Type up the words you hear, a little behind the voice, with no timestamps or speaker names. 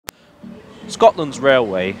Scotland's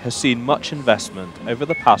railway has seen much investment over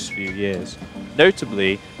the past few years,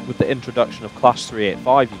 notably with the introduction of Class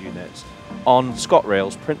 385 units on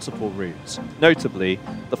ScotRail's principal routes, notably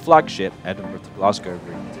the flagship Edinburgh to Glasgow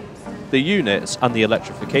route. The units and the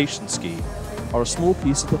electrification scheme are a small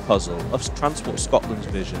piece of the puzzle of Transport Scotland's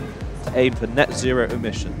vision to aim for net zero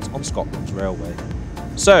emissions on Scotland's railway.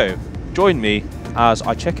 So, join me as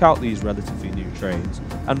I check out these relatively new trains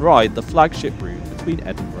and ride the flagship route between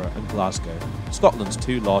Edinburgh and Glasgow, Scotland's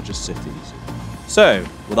two largest cities. So,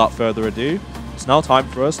 without further ado, it's now time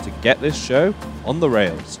for us to get this show on the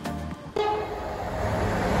rails.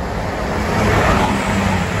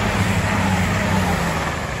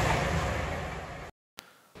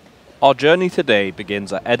 Our journey today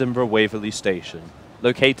begins at Edinburgh Waverley Station,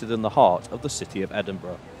 located in the heart of the city of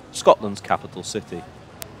Edinburgh, Scotland's capital city.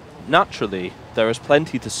 Naturally, there is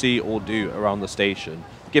plenty to see or do around the station,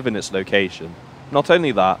 given its location. Not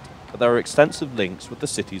only that, but there are extensive links with the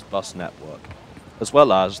city's bus network, as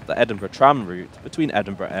well as the Edinburgh tram route between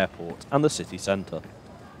Edinburgh Airport and the city centre.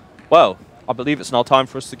 Well, I believe it's now time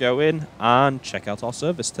for us to go in and check out our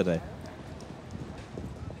service today.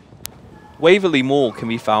 Waverley Mall can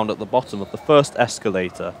be found at the bottom of the first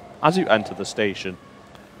escalator as you enter the station.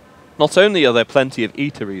 Not only are there plenty of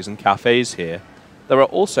eateries and cafes here, there are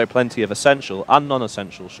also plenty of essential and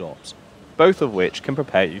non-essential shops, both of which can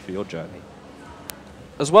prepare you for your journey.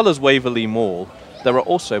 As well as Waverley Mall, there are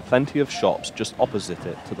also plenty of shops just opposite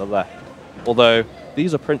it to the left, although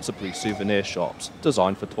these are principally souvenir shops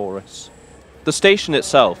designed for tourists. The station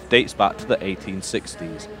itself dates back to the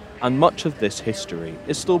 1860s, and much of this history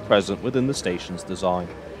is still present within the station's design,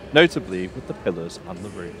 notably with the pillars and the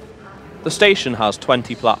roof. The station has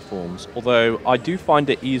 20 platforms, although I do find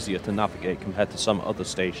it easier to navigate compared to some other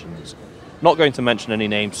stations. Not going to mention any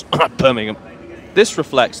names, Birmingham. This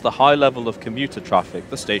reflects the high level of commuter traffic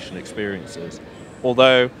the station experiences,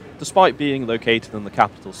 although, despite being located in the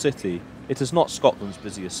capital city, it is not Scotland's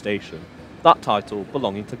busiest station, that title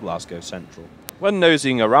belonging to Glasgow Central. When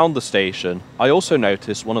nosing around the station, I also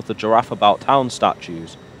noticed one of the Giraffe About Town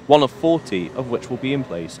statues, one of 40 of which will be in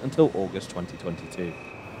place until August 2022.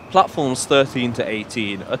 Platforms 13 to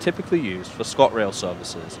 18 are typically used for ScotRail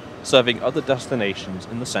services, serving other destinations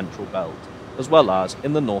in the Central Belt, as well as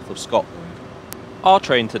in the north of Scotland. Our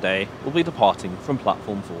train today will be departing from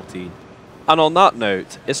platform 14. And on that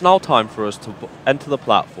note, it's now time for us to enter the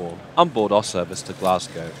platform and board our service to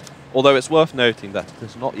Glasgow, although it's worth noting that it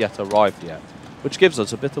has not yet arrived yet, which gives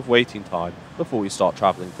us a bit of waiting time before we start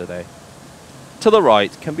travelling today. To the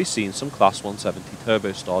right can be seen some Class 170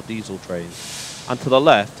 Turbostar diesel trains, and to the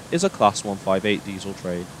left is a Class 158 diesel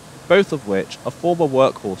train, both of which are former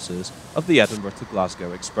workhorses of the Edinburgh to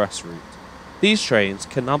Glasgow express route. These trains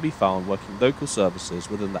can now be found working local services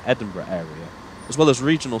within the Edinburgh area, as well as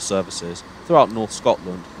regional services throughout North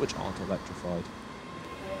Scotland which aren't electrified.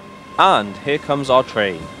 And here comes our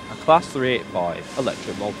train, a Class 385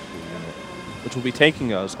 electric multiple unit, which will be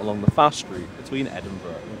taking us along the fast route between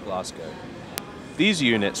Edinburgh and Glasgow. These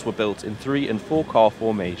units were built in 3 and 4 car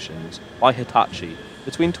formations by Hitachi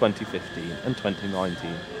between 2015 and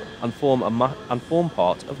 2019 and form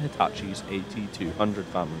part of Hitachi's AT200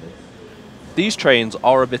 family. These trains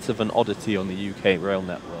are a bit of an oddity on the UK rail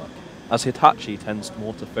network, as Hitachi tends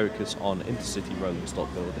more to focus on intercity rolling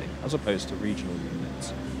stock building as opposed to regional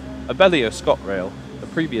units. Abellio ScotRail, the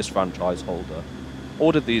previous franchise holder,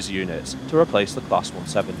 ordered these units to replace the Class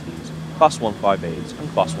 170s, Class 158s and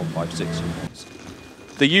Class 156 units.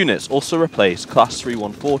 The units also replace Class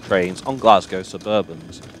 314 trains on Glasgow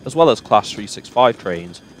Suburbans, as well as Class 365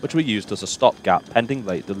 trains, which were used as a stopgap pending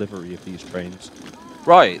late delivery of these trains.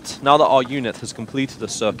 Right, now that our unit has completed a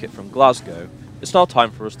circuit from Glasgow, it's now time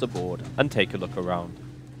for us to board and take a look around.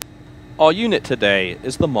 Our unit today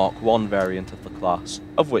is the Mark I variant of the class,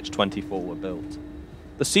 of which 24 were built.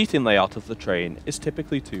 The seating layout of the train is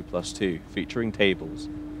typically 2+2, featuring tables.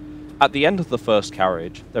 At the end of the first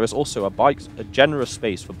carriage, there is also a generous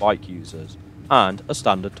space for bike users, and a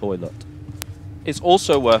standard toilet. It's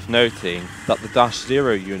also worth noting that the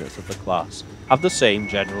 -0 units of the class have the same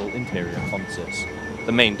general interior consists,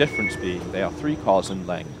 the main difference being they are 3 cars in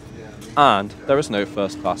length, and there is no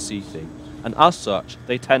first class seating, and as such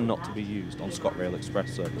they tend not to be used on ScotRail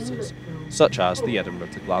express services, such as the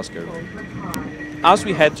Edinburgh to Glasgow route. As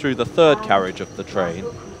we head through the third carriage of the train,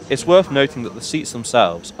 it's worth noting that the seats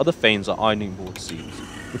themselves are the Faenza ironing board seats,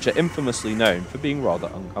 which are infamously known for being rather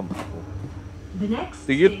uncomfortable.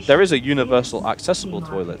 There is a universal accessible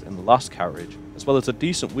toilet in the last carriage, as well as a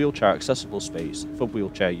decent wheelchair accessible space for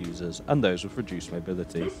wheelchair users and those with reduced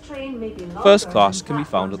mobility. First class can be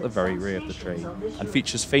found at the very rear of the train and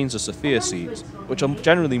features Faenza Sophia seats, which are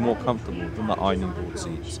generally more comfortable than the ironing board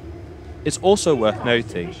seats. It's also worth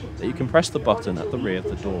noting that you can press the button at the rear of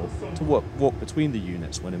the door to walk between the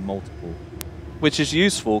units when in multiple, which is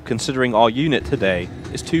useful considering our unit today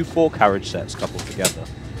is 2 4-carriage sets coupled together.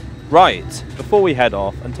 Right, before we head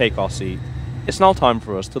off and take our seat, it's now time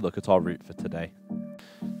for us to look at our route for today.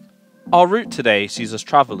 Our route today sees us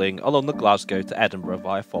travelling along the Glasgow to Edinburgh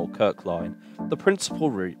via Falkirk line, the principal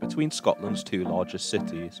route between Scotland's 2 largest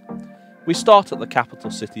cities. We start at the capital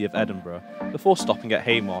city of Edinburgh before stopping at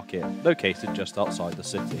Haymarket, located just outside the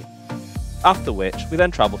city. After which, we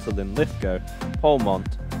then travel to Linlithgow,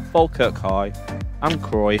 Polmont, Falkirk High, and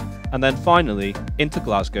Croy, and then finally into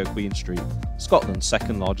Glasgow Queen Street, Scotland's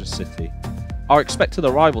 2nd largest city. Our expected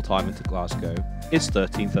arrival time into Glasgow is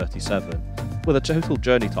 13:37, with a total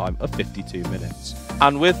journey time of 52 minutes.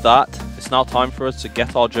 And with that, it's now time for us to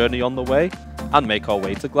get our journey on the way and make our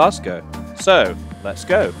way to Glasgow. So, let's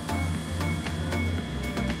go!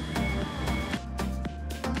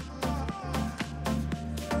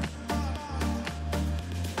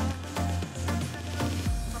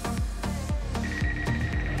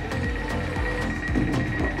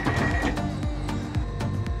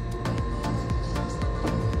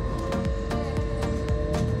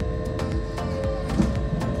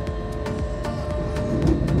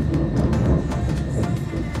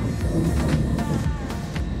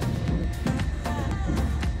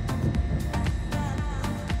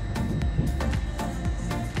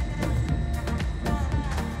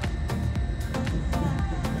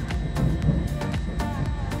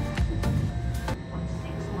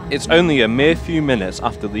 It's only a mere few minutes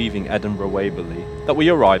after leaving Edinburgh Waverley that we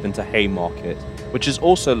arrive into Haymarket, which is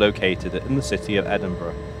also located in the city of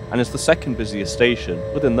Edinburgh and is the 2nd busiest station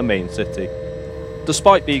within the main city.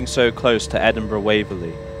 Despite being so close to Edinburgh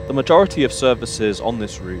Waverley, the majority of services on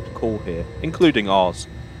this route call here, including ours,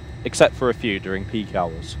 except for a few during peak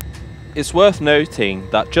hours. It's worth noting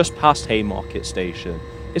that just past Haymarket station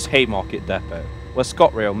is Haymarket Depot, where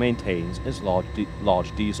ScotRail maintains its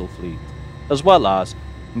large diesel fleet, as well as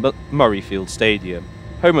Murrayfield Stadium,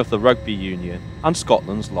 home of the rugby union and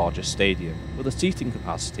Scotland's largest stadium, with a seating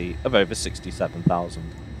capacity of over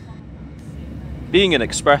 67,000. Being an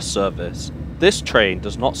express service, this train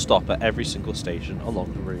does not stop at every single station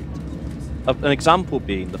along the route. An example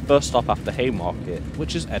being the first stop after Haymarket,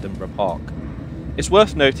 which is Edinburgh Park. It's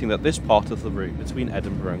worth noting that this part of the route between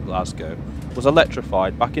Edinburgh and Glasgow was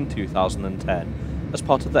electrified back in 2010 as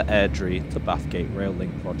part of the Airdrie to Bathgate Rail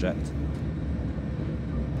Link project.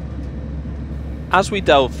 As we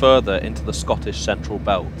delve further into the Scottish Central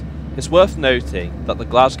Belt, it's worth noting that the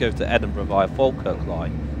Glasgow to Edinburgh via Falkirk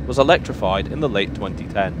line was electrified in the late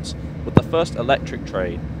 2010s, with the first electric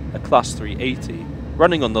train, a Class 380,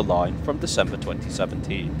 running on the line from December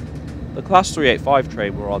 2017. The Class 385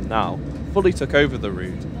 train we're on now fully took over the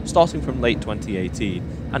route, starting from late 2018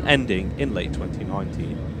 and ending in late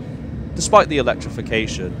 2019. Despite the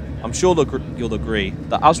electrification, I'm sure you'll agree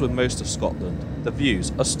that as with most of Scotland, the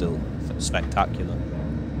views are still spectacular.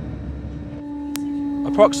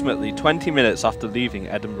 Approximately 20 minutes after leaving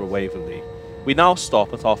Edinburgh Waverley, we now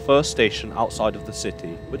stop at our first station outside of the city,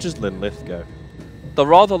 which is Linlithgow. The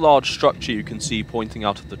rather large structure you can see pointing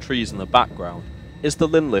out of the trees in the background is the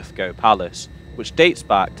Linlithgow Palace, which dates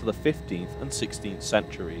back to the 15th and 16th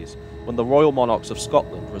centuries, when the royal monarchs of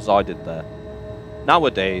Scotland resided there.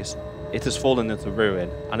 Nowadays, it has fallen into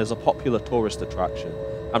ruin and is a popular tourist attraction,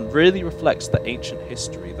 and really reflects the ancient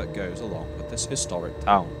history that goes along with this historic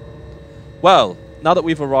town. Well, now that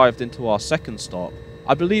we've arrived into our second stop,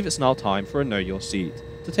 I believe it's now time for a Know Your Seat,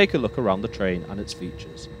 to take a look around the train and its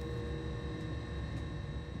features.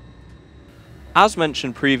 As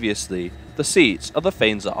mentioned previously, the seats are the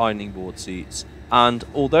Faenza ironing board seats, and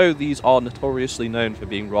although these are notoriously known for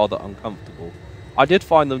being rather uncomfortable, I did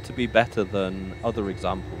find them to be better than other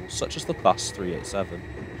examples, such as the Class 387.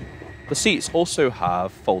 The seats also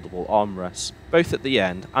have foldable armrests, both at the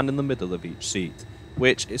end and in the middle of each seat,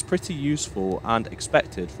 which is pretty useful and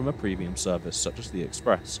expected from a premium service such as the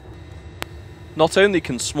eXpress. Not only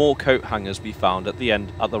can small coat hangers be found at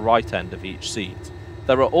the right end of each seat,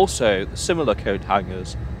 there are also similar coat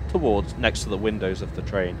hangers next to the windows of the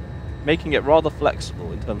train, making it rather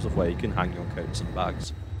flexible in terms of where you can hang your coats and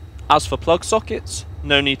bags. As for plug sockets,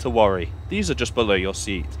 no need to worry, these are just below your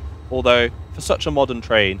seat, although for such a modern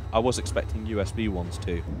train I was expecting USB ones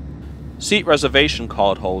too. Seat reservation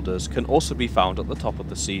card holders can also be found at the top of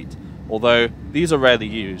the seat, although these are rarely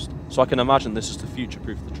used, so I can imagine this is to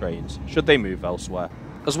future-proof the trains, should they move elsewhere.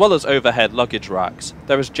 As well as overhead luggage racks,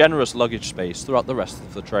 there is generous luggage space throughout the rest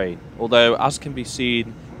of the train, although as can be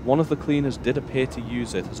seen, one of the cleaners did appear to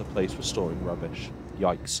use it as a place for storing rubbish.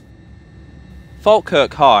 Yikes.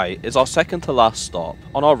 Falkirk High is our second to last stop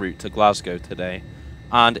on our route to Glasgow today,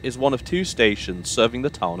 and is one of two stations serving the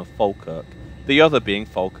town of Falkirk, the other being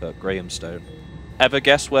Falkirk Grahamstone. Ever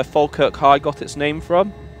guess where Falkirk High got its name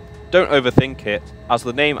from? Don't overthink it, as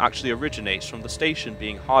the name actually originates from the station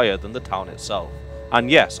being higher than the town itself. And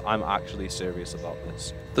yes, I'm actually serious about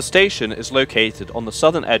this. The station is located on the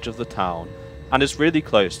southern edge of the town and is really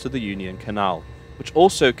close to the Union Canal, which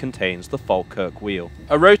also contains the Falkirk Wheel,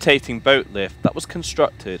 a rotating boat lift that was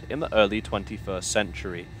constructed in the early 21st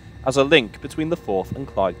century as a link between the Forth and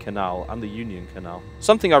Clyde Canal and the Union Canal,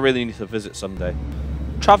 something I really need to visit someday.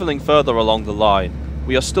 Travelling further along the line,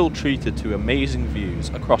 we are still treated to amazing views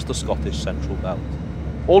across the Scottish Central Belt.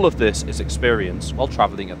 All of this is experienced while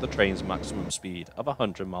travelling at the train's maximum speed of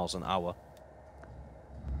 100 miles an hour.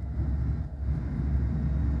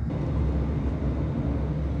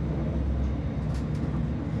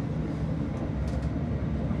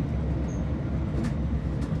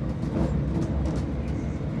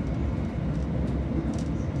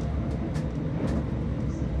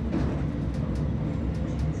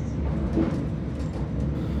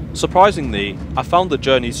 Surprisingly, I found the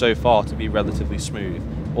journey so far to be relatively smooth,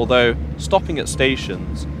 although stopping at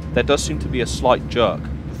stations, there does seem to be a slight jerk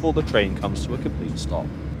before the train comes to a complete stop.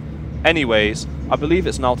 Anyways, I believe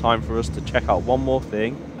it's now time for us to check out one more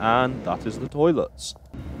thing, and that is the toilets.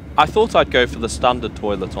 I thought I'd go for the standard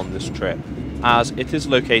toilet on this trip, as it is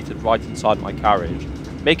located right inside my carriage,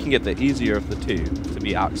 making it the easier of the two to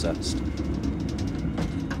be accessed.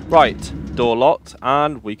 Right, door locked,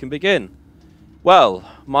 and we can begin. Well,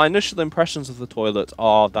 my initial impressions of the toilet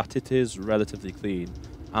are that it is relatively clean,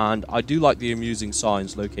 and I do like the amusing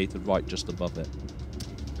signs located right just above it.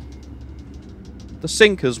 The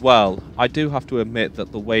sink as well, I do have to admit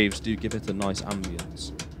that the waves do give it a nice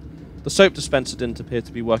ambience. The soap dispenser didn't appear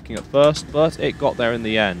to be working at first, but it got there in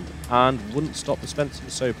the end, and wouldn't stop dispensing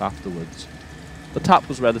soap afterwards. The tap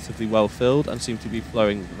was relatively well filled and seemed to be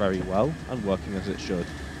flowing very well and working as it should.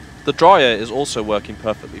 The dryer is also working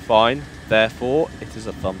perfectly fine, therefore it is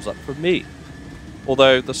a thumbs up from me.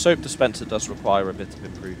 Although the soap dispenser does require a bit of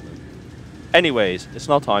improvement. Anyways, it's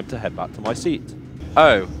now time to head back to my seat.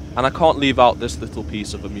 Oh, and I can't leave out this little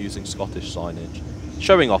piece of amusing Scottish signage,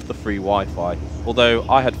 showing off the free Wi-Fi, although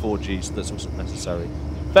I had 4G so this wasn't necessary.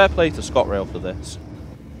 Fair play to ScotRail for this.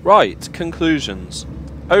 Right, conclusions.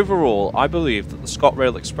 Overall, I believe that the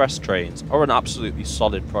ScotRail Express trains are an absolutely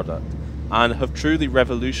solid product, and have truly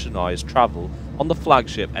revolutionised travel on the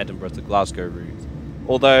flagship Edinburgh to Glasgow route.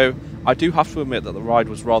 Although, I do have to admit that the ride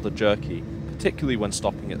was rather jerky, particularly when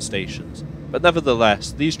stopping at stations. But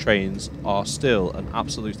nevertheless, these trains are still an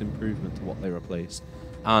absolute improvement to what they replaced,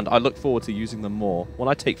 and I look forward to using them more when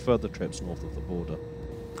I take further trips north of the border.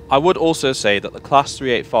 I would also say that the Class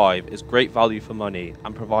 385 is great value for money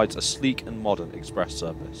and provides a sleek and modern express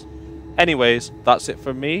service. Anyways, that's it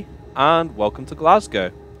from me, and welcome to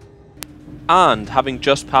Glasgow. And having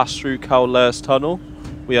just passed through Cowlairs Tunnel,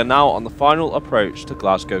 we are now on the final approach to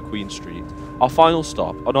Glasgow Queen Street, our final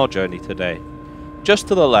stop on our journey today. Just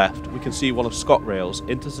to the left, we can see one of ScotRail's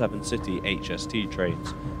Inter-7 City HST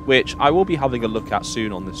trains, which I will be having a look at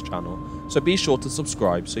soon on this channel, so be sure to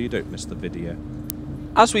subscribe so you don't miss the video.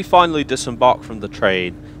 As we finally disembark from the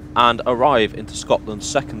train and arrive into Scotland's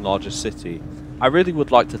second largest city, I really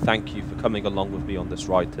would like to thank you for coming along with me on this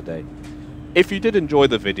ride today. If you did enjoy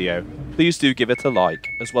the video, please do give it a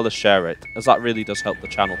like, as well as share it, as that really does help the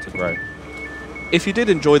channel to grow. If you did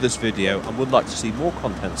enjoy this video and would like to see more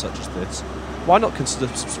content such as this, why not consider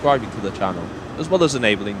subscribing to the channel, as well as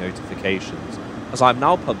enabling notifications, as I am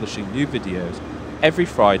now publishing new videos every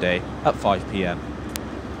Friday at 5 PM.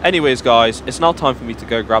 Anyways guys, it's now time for me to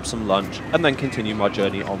go grab some lunch and then continue my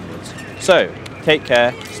journey onwards. So, take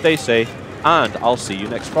care, stay safe, and I'll see you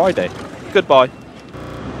next Friday. Goodbye.